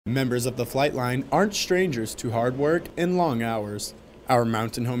Members of the flight line aren't strangers to hard work and long hours. Our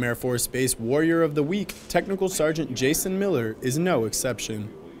Mountain Home Air Force Base Warrior of the Week, Technical Sergeant Jason Miller, is no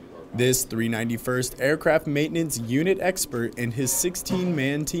exception. This 391st Aircraft Maintenance Unit expert and his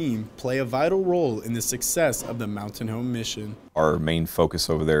 16-man team play a vital role in the success of the Mountain Home mission. Our main focus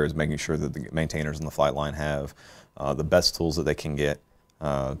over there is making sure that the maintainers on the flight line have the best tools that they can get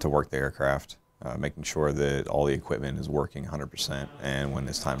to work the aircraft, making sure that all the equipment is working 100%, and when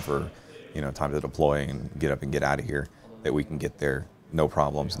it's time for, time to deploy and get out of here, that we can get there. No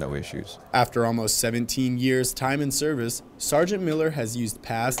problems, no issues. After almost 17 years time in service, Sergeant Miller has used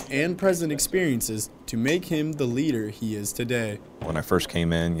past and present experiences to make him the leader he is today. When I first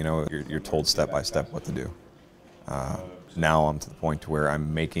came in, you're told step by step what to do. Now I'm to the point to where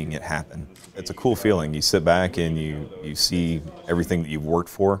I'm making it happen. It's a cool feeling. You sit back and you see everything that you've worked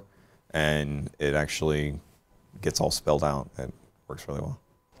for, and it actually gets all spelled out. It works really well.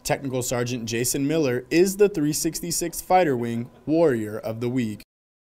 Technical Sergeant Jason Miller is the 366 Fighter Wing Warrior of the Week.